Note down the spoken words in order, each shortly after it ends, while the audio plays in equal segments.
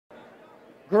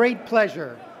great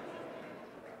pleasure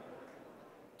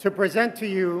to present to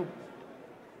you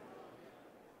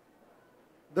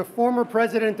the former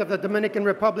president of the Dominican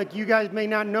Republic. You guys may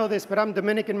not know this, but I'm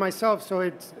Dominican myself, so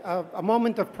it's a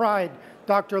moment of pride.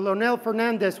 Dr. Leonel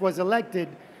Fernandez was elected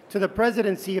to the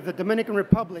presidency of the Dominican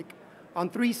Republic on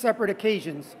 3 separate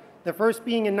occasions, the first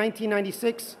being in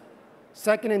 1996,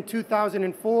 second in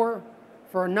 2004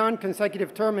 for a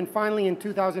non-consecutive term, and finally in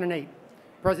 2008.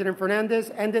 President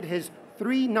Fernandez ended his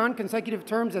 3 non-consecutive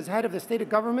terms as head of the state of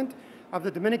government of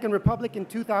the Dominican Republic in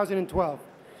 2012.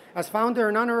 As founder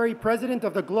and honorary president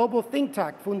of the global think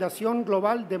tank, Fundación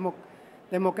Global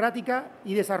Democrática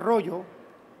y Desarrollo,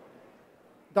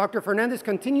 Dr. Fernandez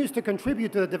continues to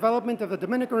contribute to the development of the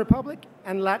Dominican Republic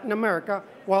and Latin America,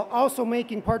 while also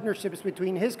making partnerships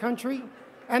between his country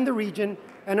and the region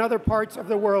and other parts of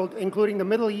the world, including the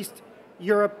Middle East,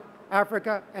 Europe,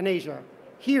 Africa, and Asia.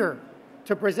 Here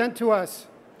to present to us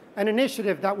an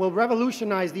initiative that will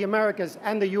revolutionize the Americas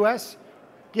and the U.S.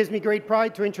 gives me great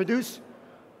pride to introduce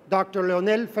Dr.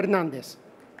 Leonel Fernandez.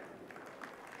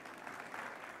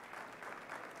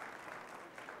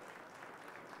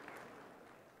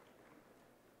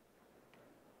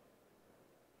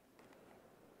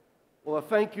 Well,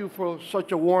 thank you for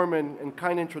such a warm and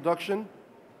kind introduction.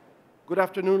 Good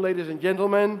afternoon, ladies and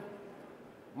gentlemen.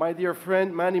 My dear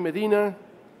friend, Manny Medina,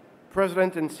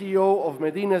 President and CEO of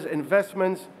Medina's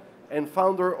Investments and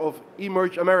founder of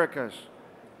Emerge Americas.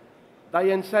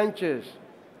 Diane Sanchez,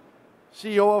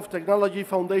 CEO of Technology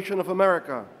Foundation of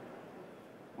America.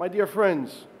 My dear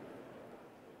friends,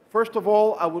 first of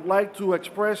all, I would like to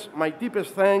express my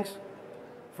deepest thanks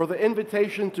for the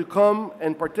invitation to come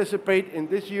and participate in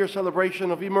this year's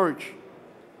celebration of Emerge.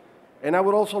 And I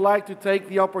would also like to take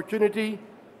the opportunity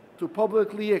to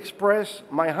publicly express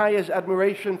my highest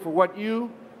admiration for what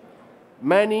you,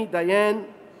 Manny, Diane,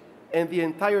 and the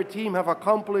entire team have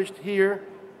accomplished here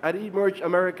at Emerge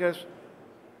Americas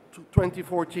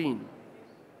 2014.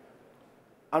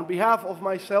 On behalf of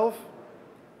myself,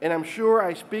 and I'm sure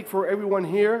I speak for everyone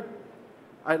here,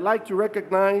 I'd like to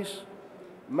recognize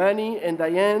Manny and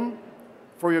Diane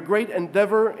for your great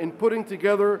endeavor in putting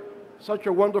together such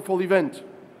a wonderful event.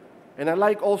 And I'd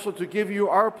like also to give you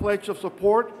our pledge of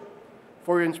support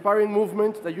for your inspiring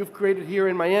movement that you've created here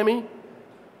in Miami,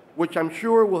 which I'm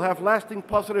sure will have lasting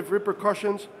positive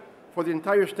repercussions for the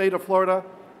entire state of Florida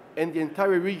and the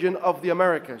entire region of the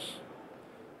Americas.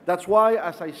 That's why,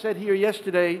 as I said here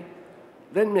yesterday,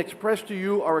 let me express to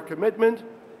you our commitment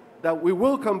that we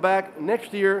will come back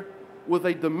next year with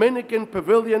a Dominican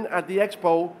pavilion at the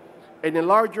Expo and a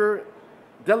larger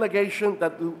delegation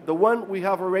than the one we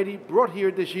have already brought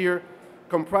here this year,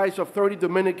 comprised of 30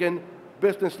 Dominican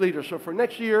business leaders. So for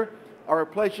next year, our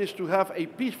pledge is to have a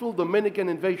peaceful Dominican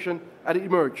invasion at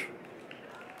Emerge.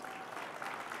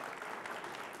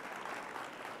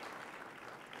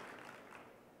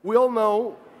 We all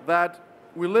know that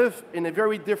we live in a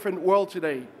very different world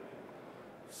today.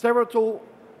 Several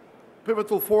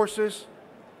pivotal forces,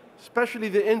 especially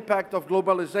the impact of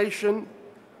globalization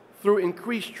through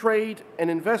increased trade and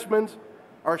investment,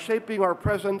 are shaping our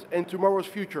present and tomorrow's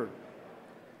future.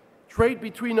 Trade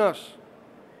between us,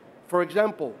 for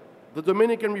example, the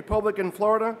Dominican Republic and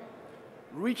Florida,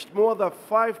 reached more than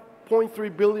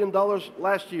 $5.3 billion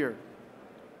last year.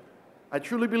 I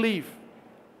truly believe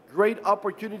great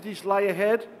opportunities lie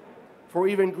ahead for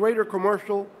even greater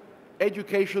commercial,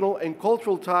 educational, and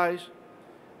cultural ties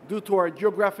due to our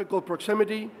geographical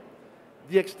proximity,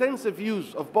 the extensive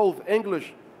use of both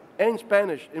English and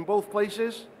Spanish in both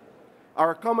places,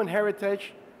 our common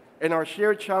heritage, and our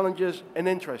shared challenges and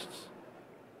interests.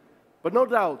 But no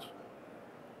doubt,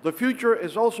 the future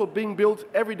is also being built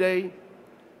every day,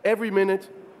 every minute,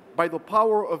 by the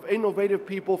power of innovative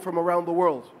people from around the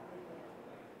world.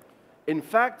 In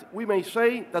fact, we may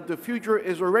say that the future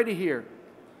is already here,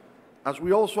 as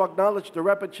we also acknowledge the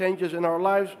rapid changes in our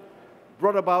lives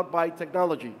brought about by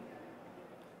technology.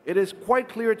 It is quite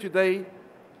clear today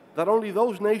that only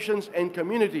those nations and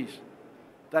communities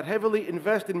that heavily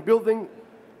invest in building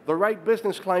the right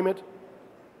business climate,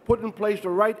 put in place the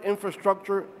right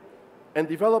infrastructure, and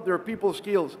develop their people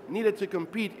skills needed to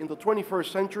compete in the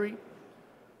 21st century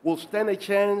will stand a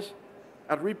chance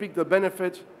at reaping the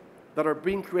benefits that are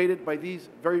being created by these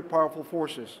very powerful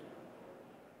forces.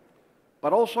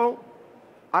 But also,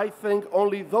 I think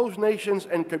only those nations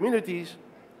and communities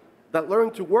that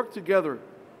learn to work together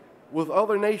with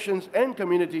other nations and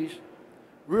communities,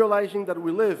 realizing that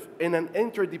we live in an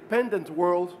interdependent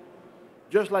world,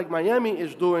 just like Miami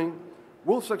is doing,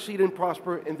 will succeed and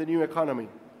prosper in the new economy.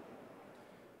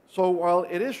 So while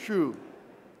it is true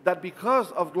that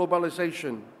because of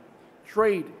globalization,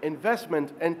 trade,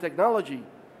 investment, and technology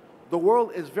the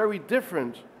world is very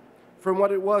different from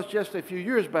what it was just a few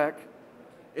years back,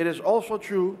 it is also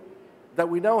true that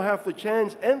we now have the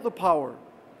chance and the power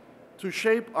to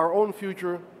shape our own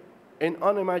future in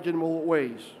unimaginable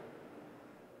ways.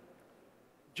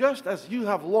 Just as you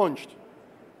have launched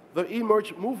the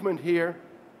eMERGE movement here,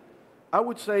 I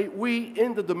would say we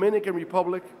in the Dominican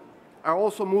Republic are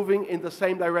also moving in the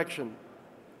same direction.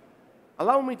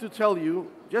 Allow me to tell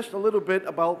you just a little bit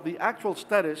about the actual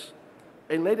status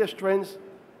and latest trends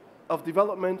of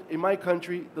development in my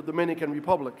country, the Dominican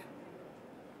Republic.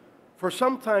 For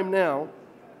some time now,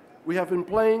 we have been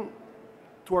playing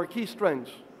to our key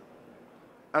strengths,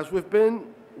 as we've been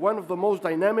one of the most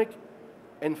dynamic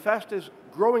and fastest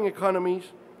growing economies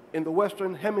in the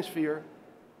Western Hemisphere,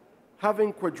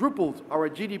 having quadrupled our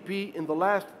GDP in the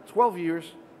last 12 years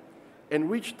and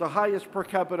reached the highest per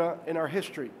capita in our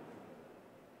history.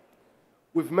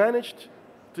 We've managed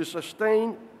to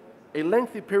sustain a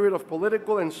lengthy period of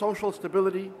political and social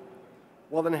stability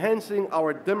while enhancing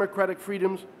our democratic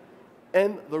freedoms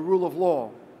and the rule of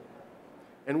law.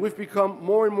 And we've become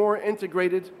more and more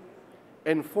integrated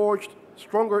and forged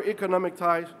stronger economic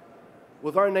ties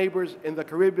with our neighbors in the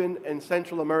Caribbean and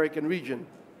Central American region.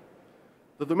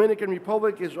 The Dominican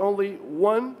Republic is only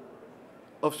one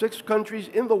of 6 countries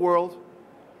in the world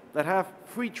that have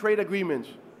free trade agreements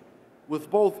with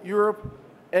both Europe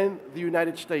and the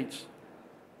United States.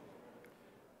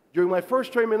 During my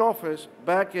first term in office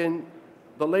back in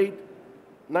the late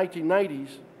 1990s,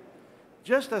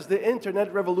 just as the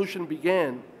Internet revolution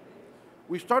began,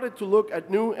 we started to look at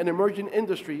new and emerging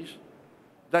industries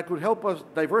that could help us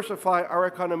diversify our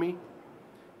economy,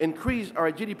 increase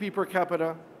our GDP per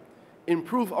capita,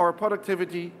 improve our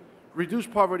productivity, reduce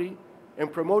poverty,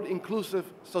 and promote inclusive,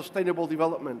 sustainable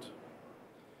development.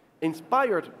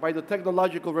 Inspired by the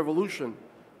technological revolution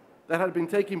that had been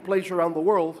taking place around the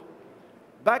world,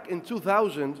 back in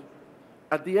 2000,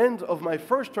 at the end of my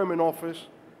first term in office,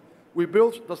 we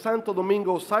built the Santo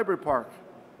Domingo Cyber Park,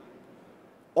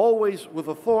 always with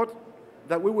the thought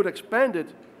that we would expand it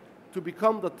to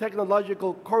become the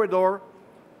technological corridor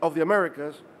of the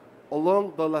Americas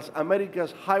along the Las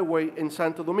Americas Highway in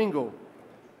Santo Domingo,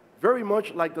 very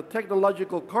much like the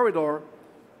technological corridor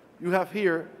you have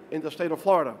here in the state of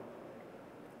Florida.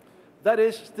 That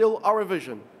is still our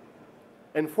vision,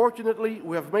 and fortunately,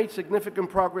 we have made significant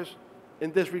progress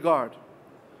in this regard.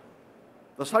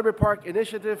 The Cyberpark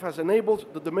initiative has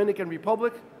enabled the Dominican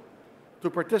Republic to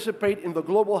participate in the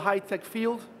global high-tech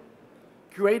field,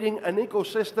 creating an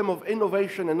ecosystem of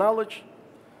innovation and knowledge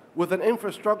with an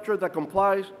infrastructure that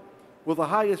complies with the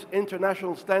highest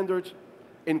international standards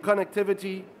in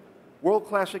connectivity,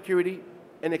 world-class security,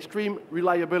 and extreme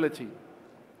reliability.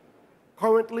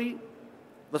 Currently,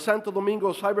 the Santo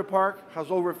Domingo Cyberpark has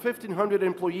over 1,500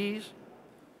 employees,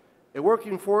 a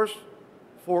working force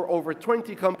for over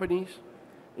 20 companies,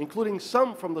 including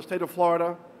some from the state of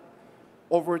Florida,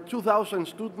 over 2,000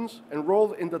 students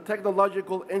enrolled in the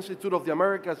Technological Institute of the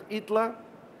Americas, ITLA,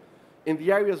 in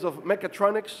the areas of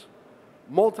mechatronics,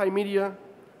 multimedia,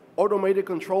 automated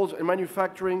controls and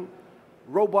manufacturing,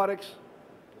 robotics,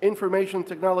 information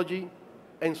technology,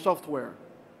 and software.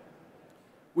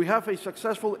 We have a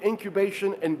successful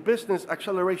incubation and business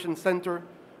acceleration center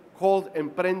called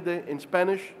Emprende in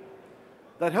Spanish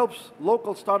that helps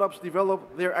local startups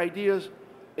develop their ideas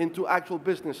into actual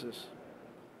businesses.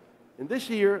 In this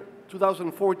year,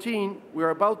 2014, we are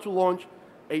about to launch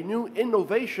a new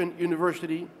innovation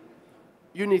university,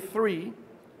 Uni 3,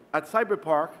 at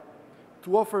Cyberpark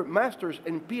to offer master's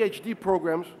and PhD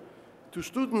programs to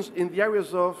students in the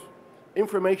areas of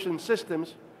information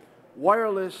systems,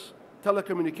 wireless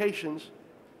telecommunications,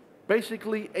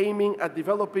 basically aiming at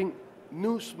developing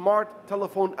new smart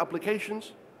telephone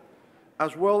applications,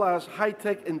 as well as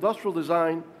high-tech industrial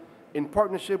design in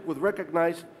partnership with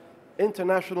recognized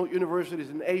international universities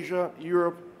in Asia,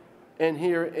 Europe, and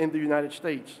here in the United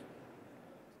States.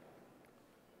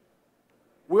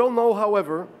 We all know,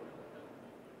 however,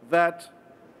 that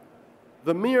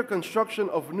the mere construction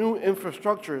of new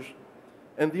infrastructures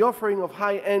and the offering of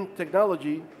high-end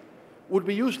technology would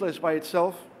be useless by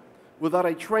itself without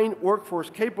a trained workforce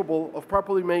capable of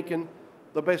properly making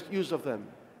the best use of them.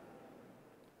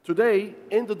 Today,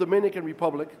 in the Dominican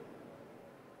Republic,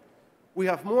 we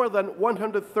have more than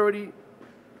 130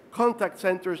 contact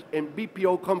centers and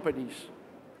BPO companies,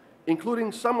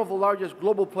 including some of the largest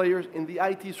global players in the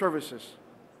IT services,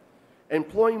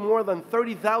 employing more than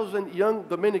 30,000 young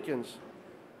Dominicans,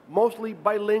 mostly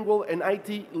bilingual and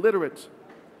IT literate,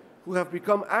 who have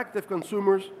become active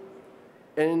consumers,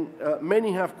 and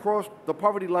many have crossed the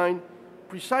poverty line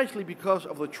precisely because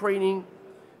of the training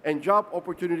and job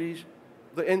opportunities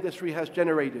the industry has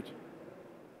generated.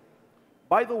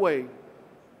 By the way,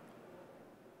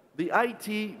 the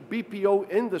IT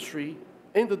BPO industry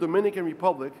in the Dominican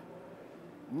Republic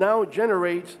now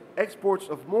generates exports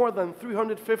of more than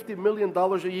 $350 million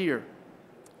a year,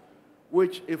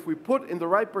 which, if we put in the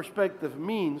right perspective,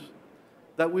 means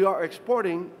that we are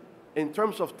exporting, in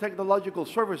terms of technological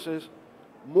services,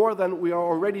 more than we are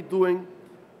already doing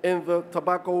in the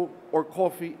tobacco or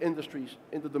coffee industries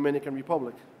in the Dominican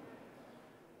Republic.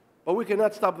 But we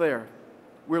cannot stop there.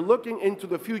 We're looking into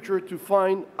the future to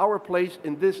find our place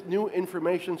in this new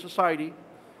information society,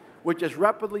 which is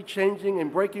rapidly changing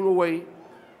and breaking away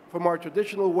from our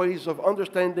traditional ways of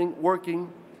understanding,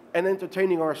 working, and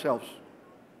entertaining ourselves.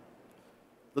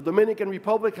 The Dominican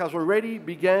Republic has already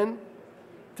begun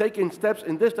taking steps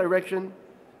in this direction,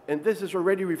 and this is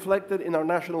already reflected in our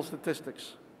national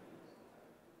statistics.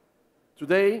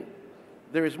 Today,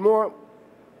 there is more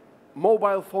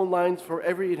mobile phone lines for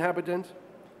every inhabitant,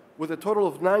 with a total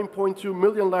of 9.2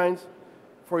 million lines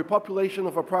for a population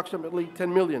of approximately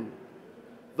 10 million.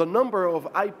 The number of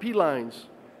IP lines,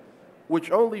 which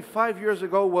only 5 years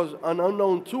ago was an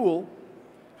unknown tool,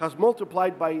 has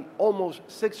multiplied by almost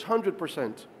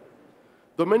 600%.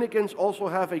 Dominicans also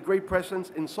have a great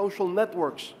presence in social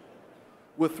networks,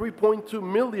 with 3.2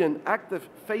 million active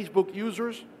Facebook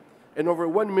users and over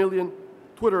 1 million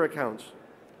Twitter accounts.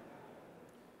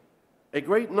 A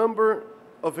great number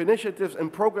of initiatives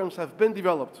and programs have been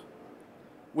developed,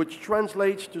 which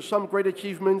translates to some great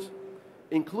achievements,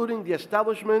 including the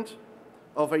establishment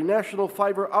of a national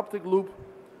fiber optic loop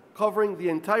covering the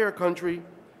entire country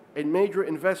and major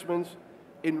investments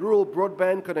in rural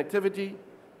broadband connectivity,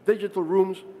 digital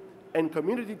rooms, and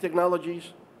community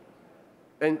technologies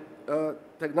and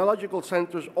technological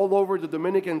centers all over the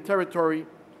Dominican territory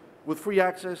with free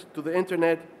access to the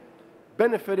internet,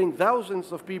 benefiting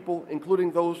thousands of people,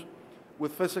 including those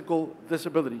with physical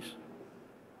disabilities.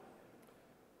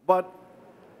 But,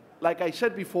 like I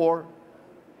said before,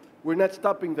 we're not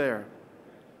stopping there.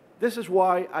 This is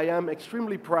why I am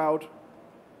extremely proud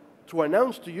to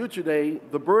announce to you today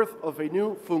the birth of a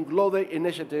new Funglode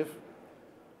initiative,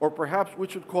 or perhaps we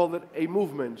should call it a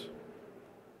movement.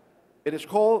 It is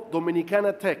called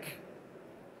Dominicana Tech,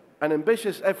 an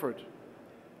ambitious effort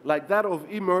like that of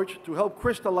eMERGE to help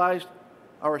crystallize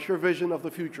our shared vision of the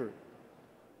future,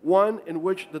 one in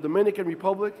which the Dominican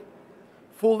Republic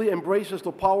fully embraces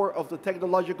the power of the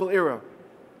technological era,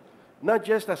 not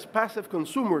just as passive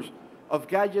consumers of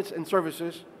gadgets and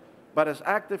services, but as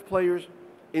active players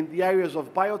in the areas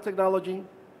of biotechnology,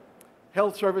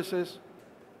 health services,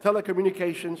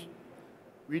 telecommunications,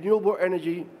 renewable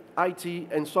energy, IT,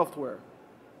 and software.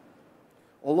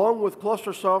 Along with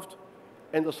ClusterSoft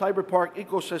and the CyberPark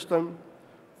ecosystem,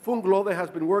 Funglode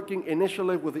has been working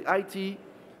initially with the IT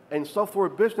and software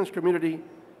business community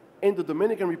in the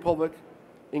Dominican Republic,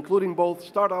 including both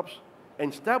startups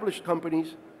and established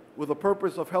companies, with the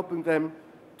purpose of helping them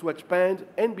to expand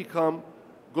and become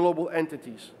global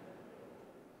entities.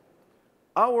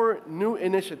 Our new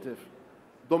initiative,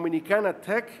 Dominicana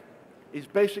Tech, is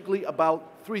basically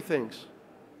about three things.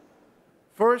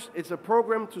 First, it's a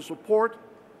program to support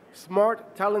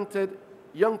smart, talented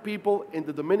young people in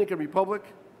the Dominican Republic,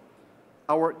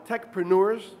 our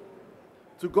techpreneurs,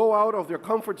 to go out of their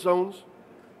comfort zones,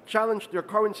 challenge their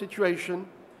current situation,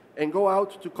 and go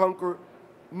out to conquer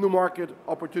new market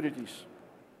opportunities.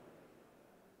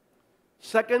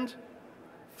 Second,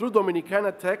 through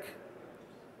Dominicana Tech,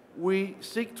 we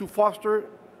seek to foster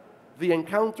the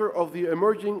encounter of the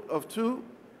emerging of two,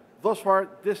 thus far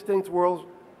distinct worlds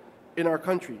in our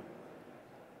country.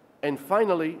 And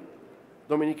finally,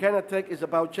 Dominicana Tech is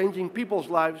about changing people's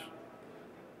lives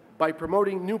by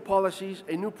promoting new policies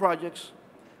and new projects,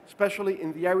 especially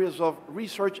in the areas of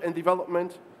research and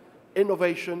development,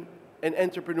 innovation, and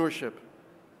entrepreneurship.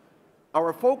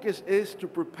 Our focus is to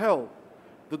propel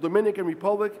the Dominican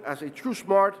Republic as a true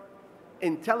smart,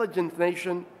 intelligent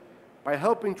nation by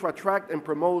helping to attract and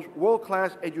promote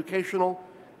world-class educational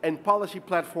and policy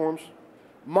platforms,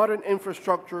 modern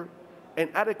infrastructure, and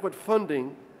adequate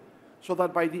funding, so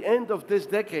that by the end of this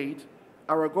decade,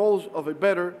 our goals of a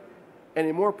better and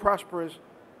a more prosperous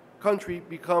country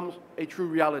becomes a true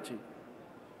reality.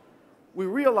 We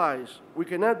realize we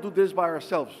cannot do this by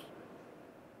ourselves.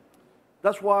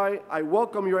 That's why I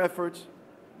welcome your efforts,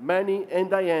 Manny and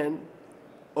Diane,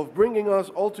 of bringing us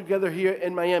all together here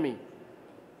in Miami.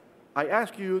 I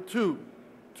ask you to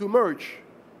merge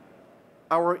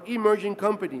our emerging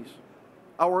companies,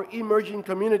 our emerging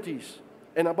communities,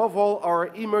 and above all, our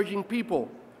emerging people,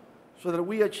 so that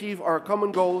we achieve our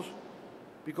common goals,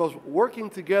 because working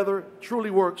together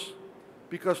truly works,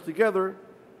 because together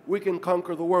we can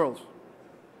conquer the world.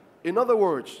 In other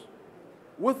words,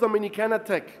 with Dominicana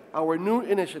Tech, our new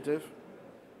initiative,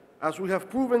 as we have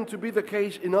proven to be the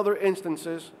case in other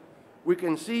instances, we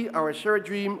can see our shared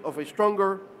dream of a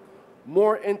stronger,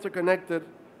 more interconnected,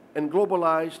 and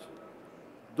globalized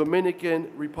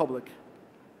Dominican Republic.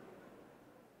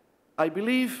 I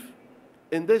believe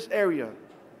in this area,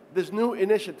 this new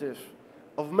initiative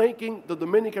of making the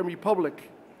Dominican Republic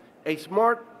a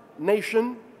smart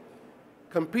nation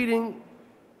competing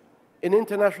in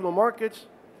international markets,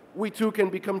 we too can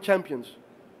become champions.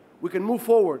 We can move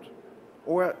forward,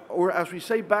 or as we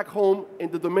say back home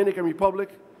in the Dominican Republic,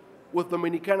 with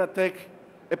Dominicana Tech,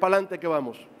 epalante que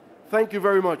vamos. Thank you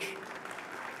very much.